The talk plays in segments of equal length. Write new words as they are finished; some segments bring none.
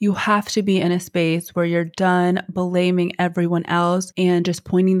You have to be in a space where you're done blaming everyone else and just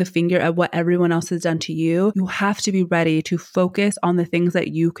pointing the finger at what everyone else has done to you. You have to be ready to focus on the things that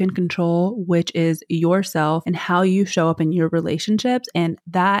you can control, which is yourself and how you show up in your relationships. And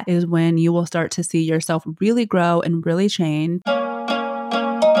that is when you will start to see yourself really grow and really change.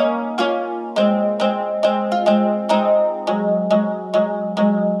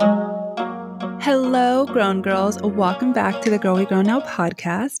 Hello, grown girls. Welcome back to the Girl We Grow Now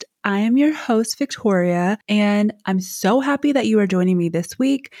podcast. I am your host, Victoria, and I'm so happy that you are joining me this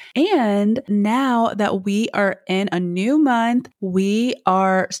week. And now that we are in a new month, we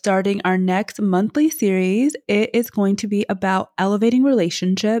are starting our next monthly series. It is going to be about elevating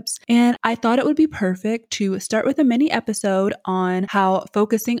relationships. And I thought it would be perfect to start with a mini episode on how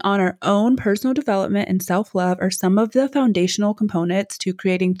focusing on our own personal development and self-love are some of the foundational components to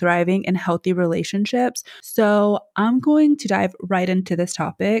creating thriving and healthy relationships. So I'm going to dive right into this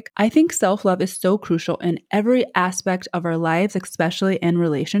topic. I think self-love is so crucial in every aspect of our lives, especially in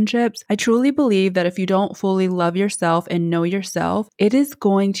relationships. I truly believe that if you don't fully love yourself and know yourself, it is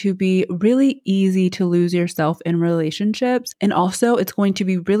going to be really easy to lose yourself in relationships. And also, it's going to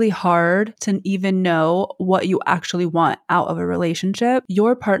be really hard to even know what you actually want out of a relationship.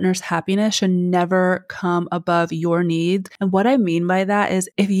 Your partner's happiness should never come above your needs. And what I mean by that is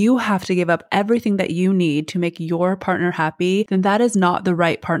if you have to give up everything that you need to make your partner happy, then that is not the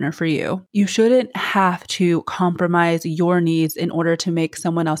right partner for you. You shouldn't have to compromise your needs in order to make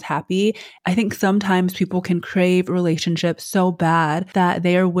someone else happy. I think sometimes people can crave relationships so bad that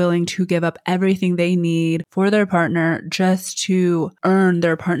they are willing to give up everything they need for their partner just to earn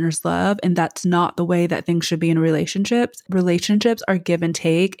their partner's love. And that's not the way that things should be in relationships. Relationships are give and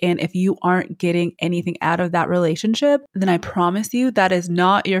take. And if you aren't getting anything out of that relationship, then I promise you that is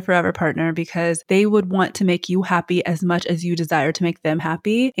not your forever partner, because they would want to make you happy as much as you desire to make them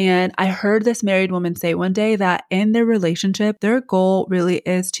happy. And I heard this married woman say one day that in their relationship, their goal really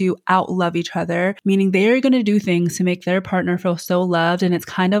is to outlove each other, meaning they are going to do things to make their partner feel so loved. And it's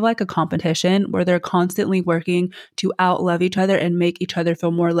kind of like a competition where they're constantly working to outlove each other and make each other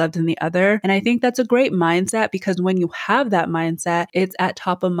feel more loved than the other. And I think that's a great mindset, because when you have that mindset, it's at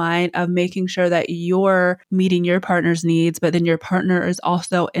top of mind of making sure that you're meeting your partner's needs, but then your partner is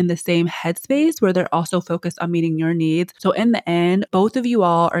also in the same headspace where they're also focused on meeting your needs. So in the end, both of you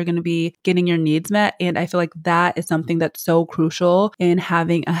all are going to be getting your needs met. And I feel like that is something that's so crucial in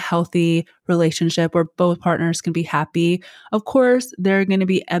having a healthy relationship where both partners can be happy. Of course, there are going to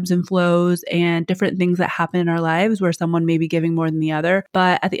be ebbs and flows and different things that happen in our lives where someone may be giving more than the other.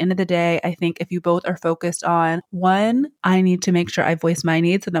 But at the end of the day, I think if you both are focused on, one, I need to make sure I voice my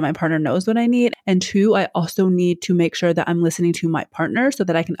needs so that my partner knows what I need. And two, I also need to make sure that I'm listening to my partner so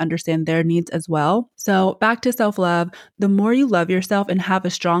that I can understand their needs as well. So back to self-love, the more you love yourself and have a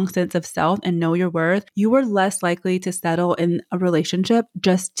strong sense of self and know your worth, you are less likely to settle in a relationship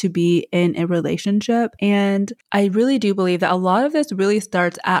just to be in a relationship. And I really do believe that a lot of this really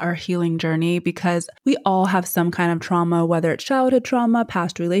starts at our healing journey, because we all have some kind of trauma, whether it's childhood trauma,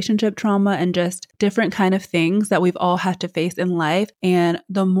 past relationship trauma, and just different kind of things that we've all had to face in life. And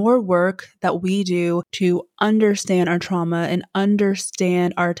the more work that we do to understand our trauma and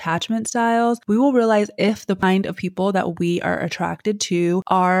understand our attachment styles, we will realize if the kind of people that we are attracted to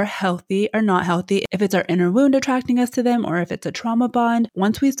are healthy or not healthy, if it's our inner wound attracting us to them, or if it's a trauma bond.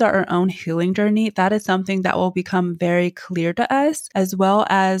 Once we start our own healing journey, that is something that will become very clear to us, as well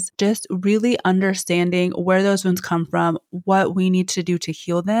as just really understanding where those wounds come from, what we need to do to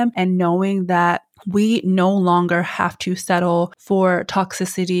heal them, and knowing that we no longer have to settle for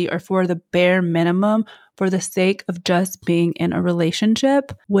toxicity or for the bare minimum for the sake of just being in a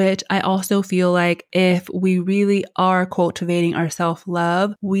relationship, which I also feel like if we really are cultivating our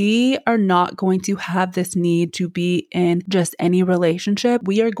self-love, we are not going to have this need to be in just any relationship.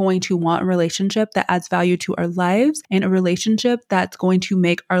 We are going to want a relationship that adds value to our lives and a relationship that's going to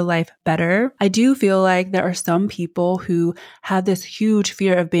make our life better. I do feel like there are some people who have this huge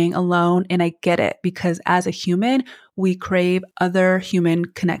fear of being alone, and I get it, because as a human, we crave other human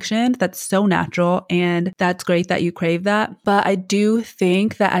connection. That's so natural, and that's great that you crave that. But I do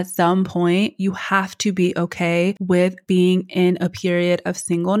think that at some point you have to be okay with being in a period of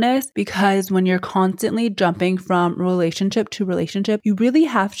singleness, because when you're constantly jumping from relationship to relationship, you really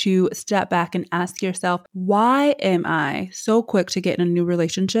have to step back and ask yourself, why am I so quick to get in a new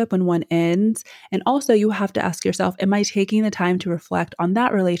relationship when one ends? And also you have to ask yourself, am I taking the time to reflect on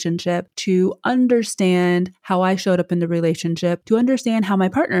that relationship to understand how I showed up up in the relationship to understand how my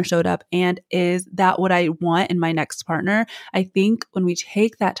partner showed up. And is that what I want in my next partner? I think when we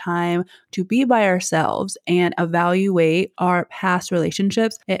take that time to be by ourselves and evaluate our past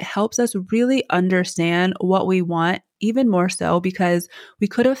relationships, it helps us really understand what we want even more so, because we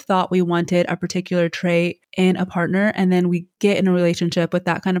could have thought we wanted a particular trait in a partner, and then we get in a relationship with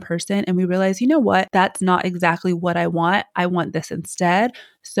that kind of person and we realize, you know what, that's not exactly what I want. I want this instead.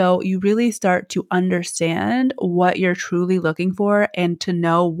 So you really start to understand what you're truly looking for and to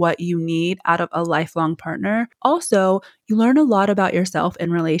know what you need out of a lifelong partner. Also, you learn a lot about yourself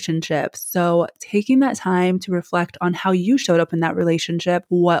in relationships. So taking that time to reflect on how you showed up in that relationship,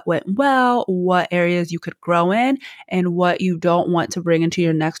 what went well, what areas you could grow in, and what you don't want to bring into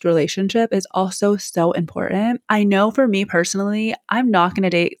your next relationship is also so important. I know for me personally, I'm not going to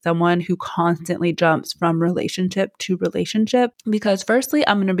date someone who constantly jumps from relationship to relationship, because firstly,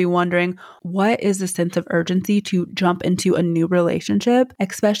 I'm going to be wondering, what is the sense of urgency to jump into a new relationship?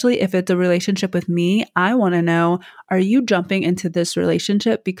 Especially if it's a relationship with me, I want to know, are you jumping into this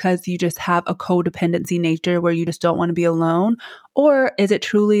relationship because you just have a codependency nature where you just don't want to be alone? Or is it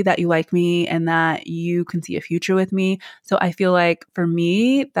truly that you like me and that you can see a future with me? So I feel like for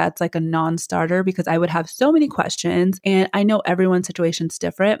me, that's like a non-starter, because I would have so many questions, and I know everyone's situation's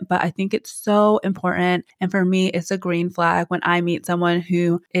different, but I think it's so important. And for me, it's a green flag when I meet someone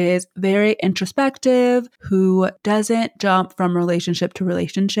who is very introspective, who doesn't jump from relationship to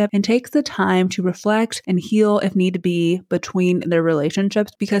relationship and takes the time to reflect and heal if need be between their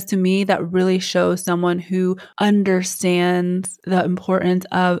relationships, because to me, that really shows someone who understands the importance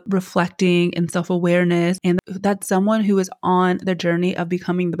of reflecting and self-awareness. And that's someone who is on the journey of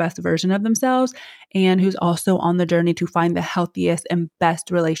becoming the best version of themselves, and who's also on the journey to find the healthiest and best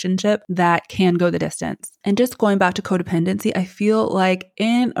relationship that can go the distance. And just going back to codependency, I feel like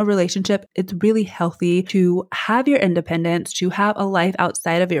in a relationship, it's really healthy to have your independence, to have a life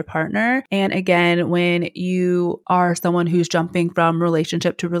outside of your partner. And again, when you are someone who's jumping from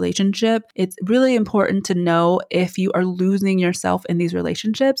relationship to relationship, it's really important to know if you are losing yourself in these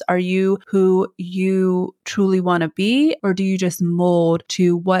relationships. Are you who you truly want to be, or do you just mold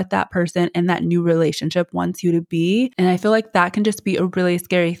to what that person in that new relationship wants you to be? And I feel like that can just be a really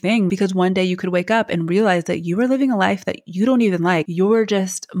scary thing, because one day you could wake up and realize that you are living a life that you don't even like. You're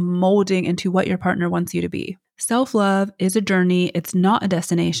just molding into what your partner wants you to be. Self-love is a journey. It's not a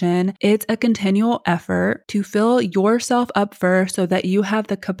destination. It's a continual effort to fill yourself up first so that you have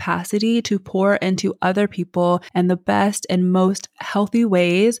the capacity to pour into other people in the best and most healthy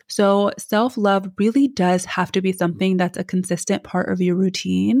ways. So self-love really does have to be something that's a consistent part of your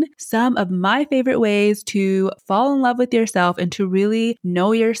routine. Some of my favorite ways to fall in love with yourself and to really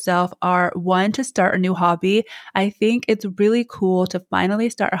know yourself are, one, to start a new hobby. I think it's really cool to finally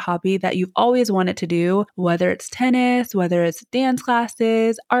start a hobby that you've always wanted to do, whether it's tennis, whether it's dance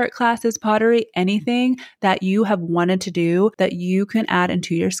classes, art classes, pottery, anything that you have wanted to do that you can add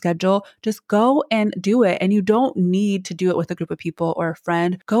into your schedule. Just go and do it. And you don't need to do it with a group of people or a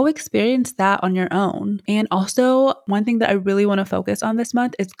friend. Go experience that on your own. And also, one thing that I really want to focus on this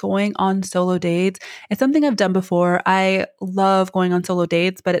month is going on solo dates. It's something I've done before. I love going on solo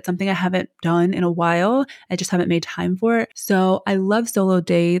dates, but it's something I haven't done in a while. I just haven't made time for it. So I love solo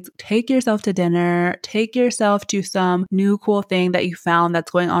dates. Take yourself to dinner, take yourself to some new cool thing that you found that's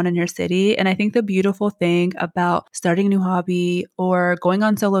going on in your city. And I think the beautiful thing about starting a new hobby or going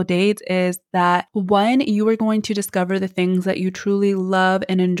on solo dates is that, one, you are going to discover the things that you truly love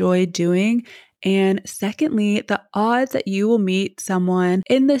and enjoy doing. And secondly, the odds that you will meet someone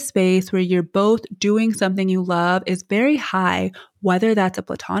in this space where you're both doing something you love is very high, whether that's a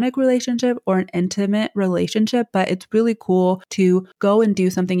platonic relationship or an intimate relationship. But it's really cool to go and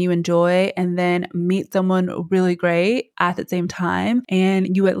do something you enjoy and then meet someone really great at the same time.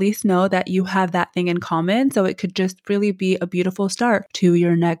 And you at least know that you have that thing in common. So it could just really be a beautiful start to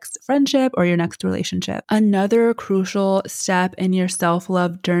your next friendship or your next relationship. Another crucial step in your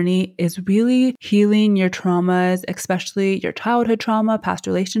self-love journey is really healing your traumas, especially your childhood trauma, past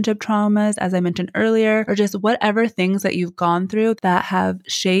relationship traumas, as I mentioned earlier, or just whatever things that you've gone through that have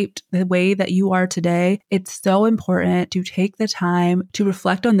shaped the way that you are today. It's so important to take the time to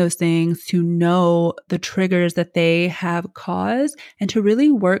reflect on those things, to know the triggers that they have caused, and to really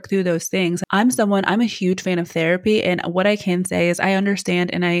work through those things. I'm a huge fan of therapy, and what I can say is I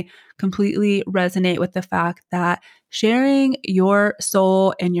understand and I completely resonate with the fact that sharing your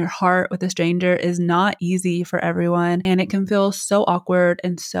soul and your heart with a stranger is not easy for everyone, and it can feel so awkward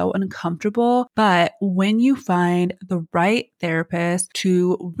and so uncomfortable. But when you find the right therapist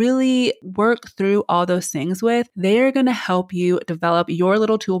to really work through all those things with, they are going to help you develop your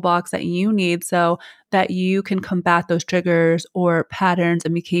little toolbox that you need. So that you can combat those triggers or patterns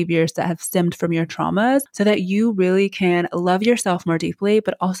and behaviors that have stemmed from your traumas so that you really can love yourself more deeply,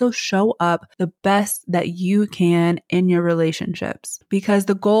 but also show up the best that you can in your relationships. Because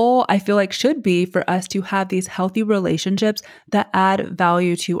the goal, I feel like, should be for us to have these healthy relationships that add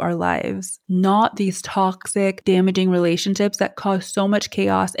value to our lives, not these toxic, damaging relationships that cause so much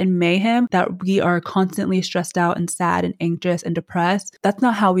chaos and mayhem that we are constantly stressed out and sad and anxious and depressed. That's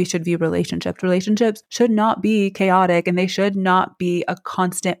not how we should view relationships. Relationships should not be chaotic and they should not be a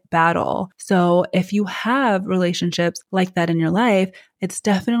constant battle. So if you have relationships like that in your life, it's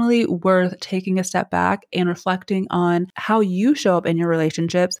definitely worth taking a step back and reflecting on how you show up in your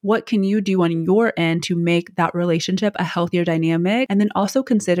relationships. What can you do on your end to make that relationship a healthier dynamic? And then also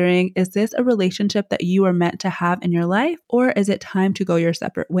considering, is this a relationship that you are meant to have in your life? Or is it time to go your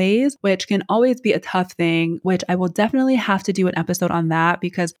separate ways? Which can always be a tough thing, which I will definitely have to do an episode on that,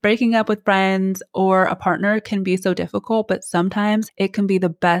 because breaking up with friends or a partner can be so difficult, but sometimes it can be the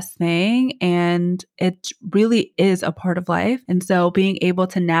best thing and it really is a part of life. And so being able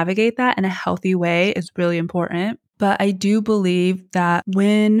to navigate that in a healthy way is really important. But I do believe that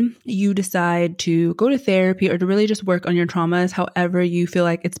when you decide to go to therapy or to really just work on your traumas, however you feel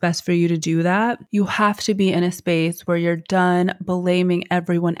like it's best for you to do that, you have to be in a space where you're done blaming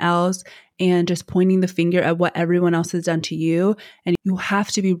everyone else and just pointing the finger at what everyone else has done to you. And you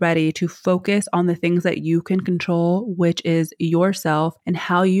have to be ready to focus on the things that you can control, which is yourself and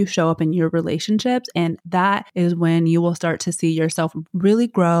how you show up in your relationships. And that is when you will start to see yourself really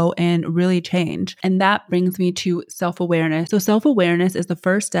grow and really change. And that brings me to self-awareness. So self-awareness is the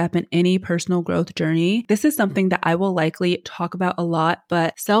first step in any personal growth journey. This is something that I will likely talk about a lot,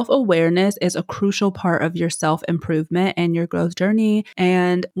 but self-awareness is a crucial part of your self-improvement and your growth journey.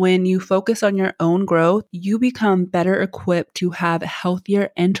 And when you focus on your own growth, you become better equipped to have healthier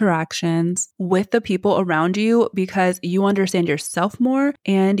interactions with the people around you because you understand yourself more.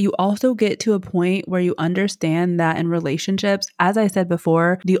 And you also get to a point where you understand that in relationships, as I said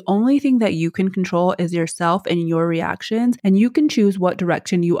before, the only thing that you can control is yourself and your reactions. And you can choose what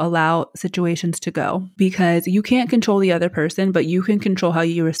direction you allow situations to go, because you can't control the other person, but you can control how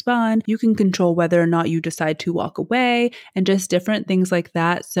you respond. You can control whether or not you decide to walk away and just different things like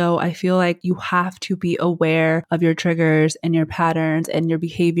that. So I feel like you have to be aware of your triggers and your patterns and your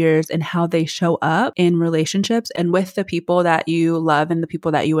behaviors and how they show up in relationships and with the people that you love and the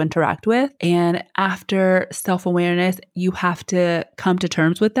people that you interact with. And after self-awareness, you have to come to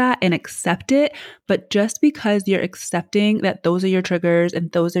terms with that and accept it. But just because you're accepting that those are your triggers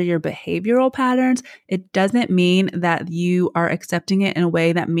and those are your behavioral patterns, it doesn't mean that you are accepting it in a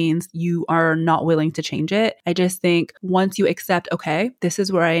way that means you are not willing to change it. I just think once you accept, okay, this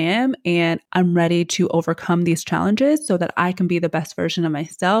is where I am and I'm ready to overcome these challenges so that I can be the best version of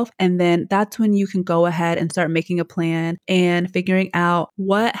myself. And then that's when you can go ahead and start making a plan and figuring out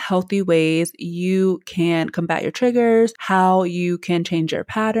what healthy ways you can combat your triggers, how you can change your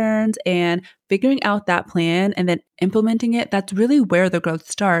patterns, and figuring out that plan and then implementing it. That's really where the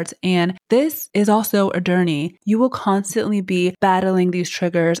growth starts. And this is also a journey. You will constantly be battling these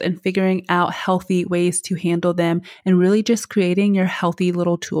triggers and figuring out healthy ways to handle them and really just creating your healthy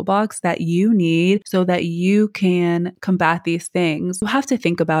little toolbox that you need so that you can combat these things. You have to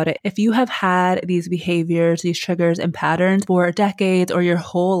think about it. If you have had these behaviors, these triggers and patterns for decades or your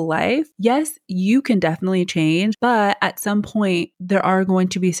whole life, yes, you can definitely change, but at some point there are going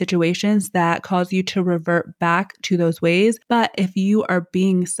to be situations that cause you to revert back to those ways. But if you are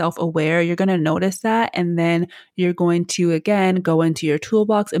being self-aware, you're going to notice that. And then you're going to, again, go into your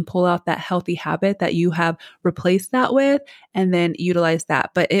toolbox and pull out that healthy habit that you have replaced that with, and then utilize that.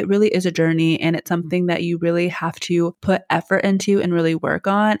 But it really is a journey, and it's something that you really have to put effort into and really work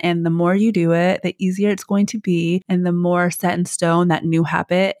on. And the more you do it, the easier it's going to be. And the more set in stone that new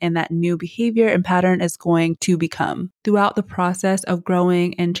habit and that new behavior and pattern is going to become. Throughout the process of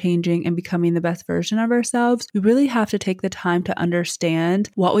growing and changing and becoming the best version of ourselves, we really have to take the time to understand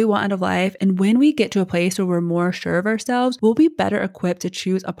what we want out of life. And when we get to a place where we're more sure of ourselves, we'll be better equipped to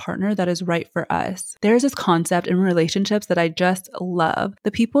choose a partner that is right for us. There's this concept in relationships that I just love.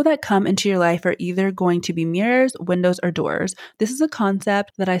 The people that come into your life are either going to be mirrors, windows, or doors. This is a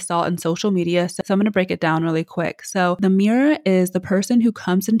concept that I saw in social media, so I'm going to break it down really quick. So the mirror is the person who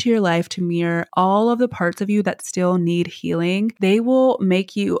comes into your life to mirror all of the parts of you that still need healing. They will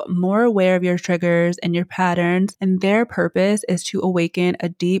make you more aware of your triggers and your patterns, and their purpose is to awaken a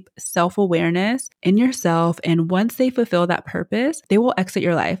deep self-awareness in yourself. And once they fulfill that purpose, they will exit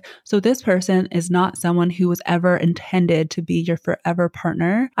your life. So this person is not someone who was ever intended to be your forever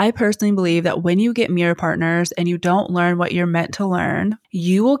partner. I personally believe that when you get mirror partners and you don't learn what you're meant to learn,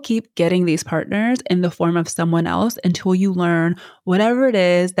 you will keep getting these partners in the form of someone else until you learn whatever it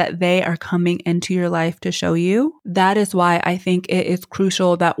is that they are coming into your life to show you. That is why I think it is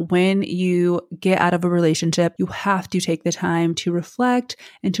crucial that when you get out of a relationship, you have to take the time to reflect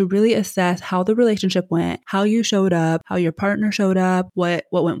and to really assess how the relationship went, how you showed up, how your partner showed up, what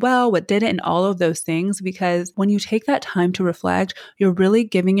went well, what didn't, and all of those things. Because when you take that time to reflect, you're really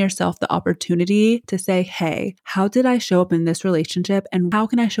giving yourself the opportunity to say, hey, how did I show up in this relationship? And how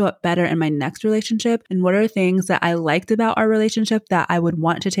can I show up better in my next relationship? And what are things that I liked about our relationship that I would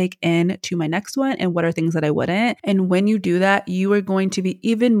want to take into my next one? And what are things that I wouldn't? And when you do that, you are going to be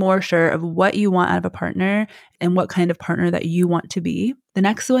even more sure of what you want out of a partner and what kind of partner that you want to be. The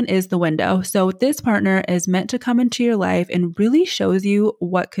next one is the window. So this partner is meant to come into your life and really shows you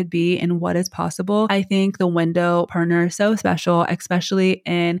what could be and what is possible. I think the window partner is so special, especially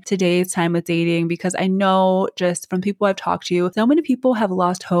in today's time with dating, because I know just from people I've talked to, so many people have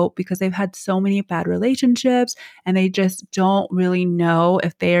lost hope because they've had so many bad relationships and they just don't really know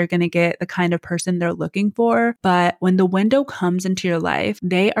if they are going to get the kind of person they're looking for. But when the window comes into your life,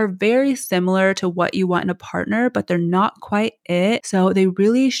 they are very similar to what you want in a partner, but they're not quite it. So they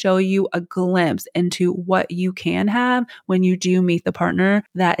really show you a glimpse into what you can have when you do meet the partner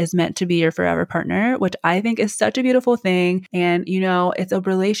that is meant to be your forever partner, which I think is such a beautiful thing. And, it's a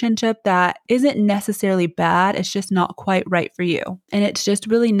relationship that isn't necessarily bad. It's just not quite right for you. And it's just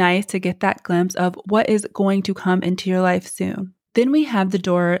really nice to get that glimpse of what is going to come into your life soon. Then we have the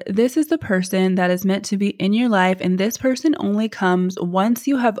door. This is the person that is meant to be in your life, and this person only comes once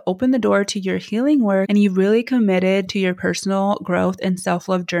you have opened the door to your healing work and you've really committed to your personal growth and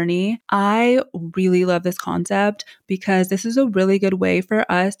self-love journey. I really love this concept because this is a really good way for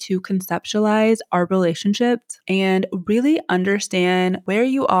us to conceptualize our relationships and really understand where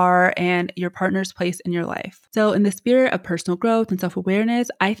you are and your partner's place in your life. So in the spirit of personal growth and self-awareness,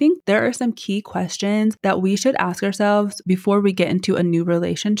 I think there are some key questions that we should ask ourselves before we get into a new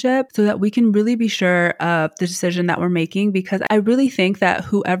relationship so that we can really be sure of the decision that we're making. Because I really think that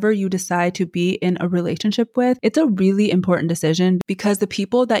whoever you decide to be in a relationship with, it's a really important decision because the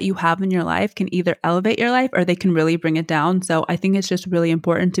people that you have in your life can either elevate your life or they can really bring it down. So I think it's just really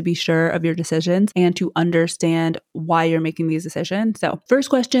important to be sure of your decisions and to understand why you're making these decisions. So first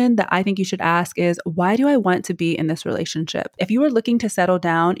question that I think you should ask is, why do I want to be in this relationship? If you are looking to settle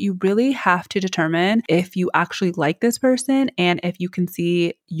down, you really have to determine if you actually like this person and if you can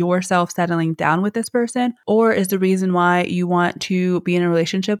see yourself settling down with this person, or is the reason why you want to be in a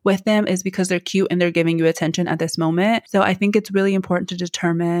relationship with them is because they're cute and they're giving you attention at this moment. So I think it's really important to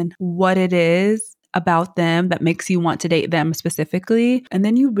determine what it is about them that makes you want to date them specifically. And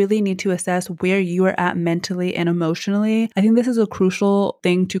then you really need to assess where you are at mentally and emotionally. I think this is a crucial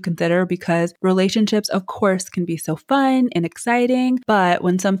thing to consider because relationships, of course, can be so fun and exciting, but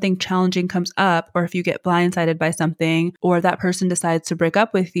when something challenging comes up, or if you get blindsided by something, or that person decides to break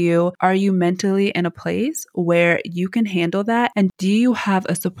up with you, are you mentally in a place where you can handle that? And do you have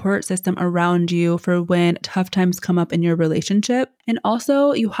a support system around you for when tough times come up in your relationship? And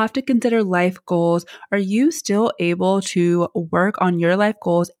also, you have to consider life goals. Are you still able to work on your life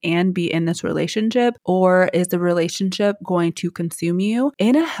goals and be in this relationship? Or is the relationship going to consume you?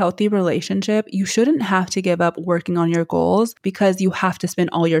 In a healthy relationship, you shouldn't have to give up working on your goals because you have to spend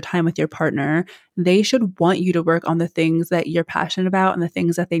all your time with your partner. They should want you to work on the things that you're passionate about and the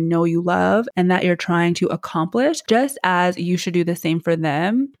things that they know you love and that you're trying to accomplish, just as you should do the same for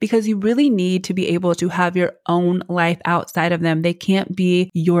them, because you really need to be able to have your own life outside of them. They can't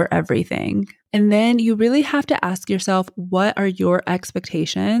be your everything. And then you really have to ask yourself, what are your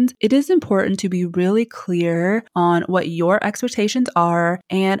expectations? It is important to be really clear on what your expectations are.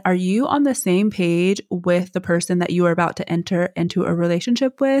 And are you on the same page with the person that you are about to enter into a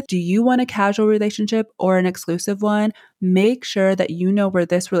relationship with? Do you want a casual relationship or an exclusive one? Make sure that you know where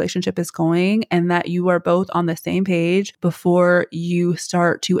this relationship is going and that you are both on the same page before you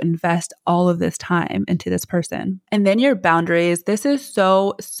start to invest all of this time into this person. And then your boundaries. This is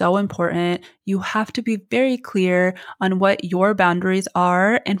so important. You have to be very clear on what your boundaries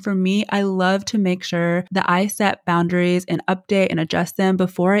are. And for me, I love to make sure that I set boundaries and update and adjust them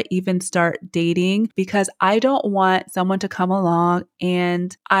before I even start dating, because I don't want someone to come along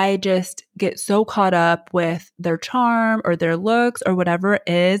and I just get so caught up with their charm or their looks or whatever it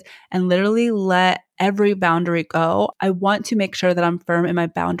is and literally let every boundary go. I want to make sure that I'm firm in my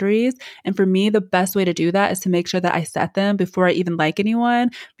boundaries. And for me, the best way to do that is to make sure that I set them before I even like anyone,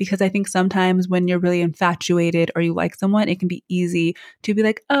 because I think sometimes when you're really infatuated or you like someone, it can be easy to be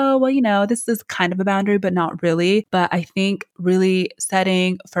like, oh, well, this is kind of a boundary, but not really. But I think really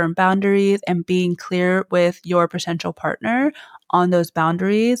setting firm boundaries and being clear with your potential partner on those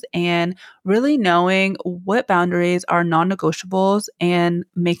boundaries and really knowing what boundaries are non-negotiables and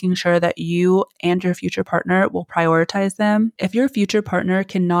making sure that you and your future partner will prioritize them. If your future partner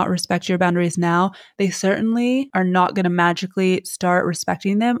cannot respect your boundaries now, they certainly are not going to magically start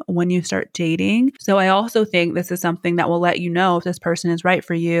respecting them when you start dating. So I also think this is something that will let you know if this person is right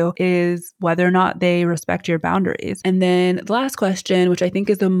for you, is whether or not they respect your boundaries. And then the last question, which I think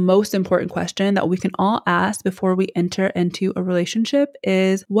is the most important question that we can all ask before we enter into a relationship,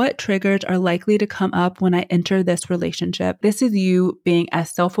 is what triggers are likely to come up when I enter this relationship? This is you being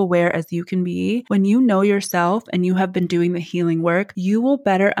as self-aware as you can be. When you know yourself and you have been doing the healing work, you will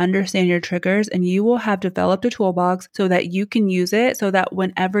better understand your triggers and you will have developed a toolbox so that you can use it so that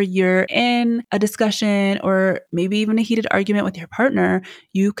whenever you're in a discussion or maybe even a heated argument with your partner,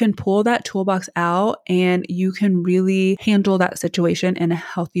 you can pull that toolbox out and you can really handle that situation in a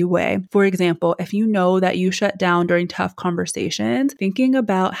healthy way. For example, if you know that you shut down during tough conversations, thinking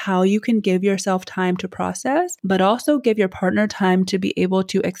about how you can give yourself time to process, but also give your partner time to be able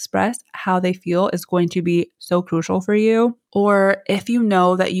to express how they feel is going to be so crucial for you. Or if you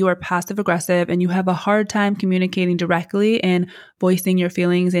know that you are passive aggressive and you have a hard time communicating directly and voicing your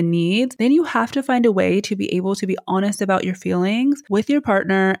feelings and needs, then you have to find a way to be able to be honest about your feelings with your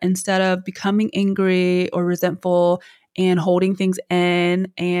partner instead of becoming angry or resentful and holding things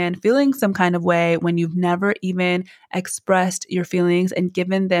in and feeling some kind of way when you've never even expressed your feelings and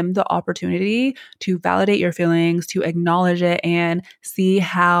given them the opportunity to validate your feelings, to acknowledge it and see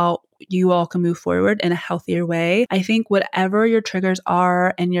how you all can move forward in a healthier way. I think whatever your triggers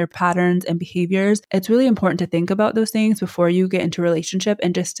are and your patterns and behaviors, it's really important to think about those things before you get into a relationship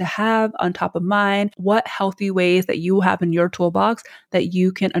and just to have on top of mind what healthy ways that you have in your toolbox that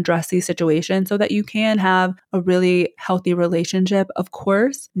you can address these situations so that you can have a really healthy relationship. Of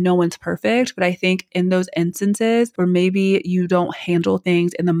course, no one's perfect, but I think in those instances where maybe you don't handle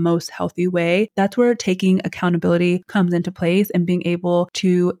things in the most healthy way, that's where taking accountability comes into place and being able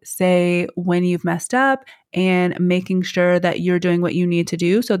to say when you've messed up and making sure that you're doing what you need to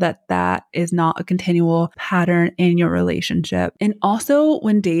do so that that is not a continual pattern in your relationship. And also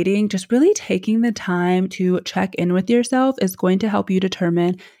when dating, just really taking the time to check in with yourself is going to help you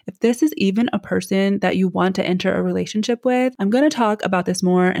determine if this is even a person that you want to enter a relationship with. I'm going to talk about this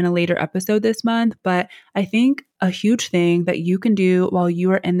more in a later episode this month, but I think a huge thing that you can do while you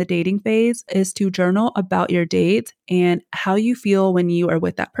are in the dating phase is to journal about your dates and how you feel when you are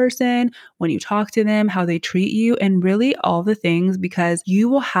with that person, when you talk to them, how they treat you, and really all the things, because you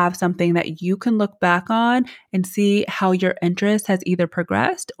will have something that you can look back on and see how your interest has either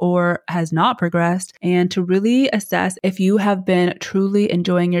progressed or has not progressed, and to really assess if you have been truly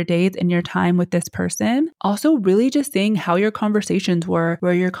enjoying your dates and your time with this person. Also, really just seeing how your conversations were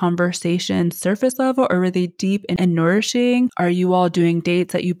your conversations surface level or were they deep and nourishing? Are you all doing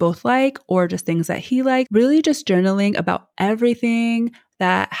dates that you both like or just things that he liked? Really just journaling about everything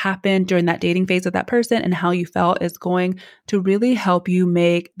that happened during that dating phase with that person and how you felt is going to really help you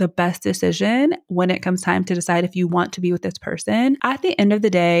make the best decision when it comes time to decide if you want to be with this person. At the end of the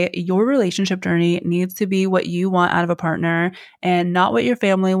day, your relationship journey needs to be what you want out of a partner and not what your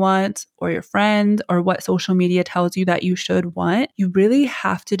family wants or your friends or what social media tells you that you should want. You really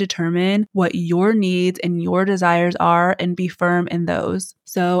have to determine what your needs and your desires are and be firm in those.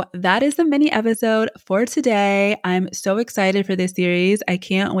 So that is the mini episode for today. I'm so excited for this series. I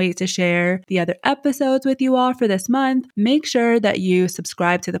can't wait to share the other episodes with you all for this month. Make sure that you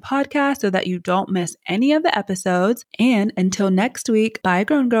subscribe to the podcast so that you don't miss any of the episodes. And until next week, bye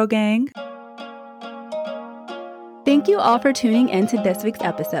Grown Girl Gang. Thank you all for tuning in to this week's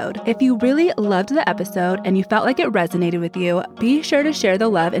episode. If you really loved the episode and you felt like it resonated with you, be sure to share the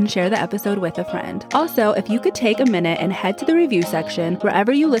love and share the episode with a friend. Also, if you could take a minute and head to the review section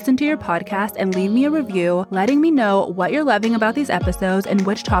wherever you listen to your podcast and leave me a review, letting me know what you're loving about these episodes and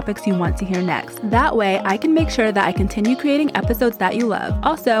which topics you want to hear next. That way, I can make sure that I continue creating episodes that you love.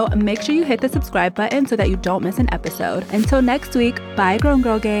 Also, make sure you hit the subscribe button so that you don't miss an episode. Until next week, bye Grown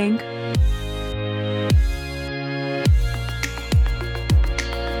Girl Gang.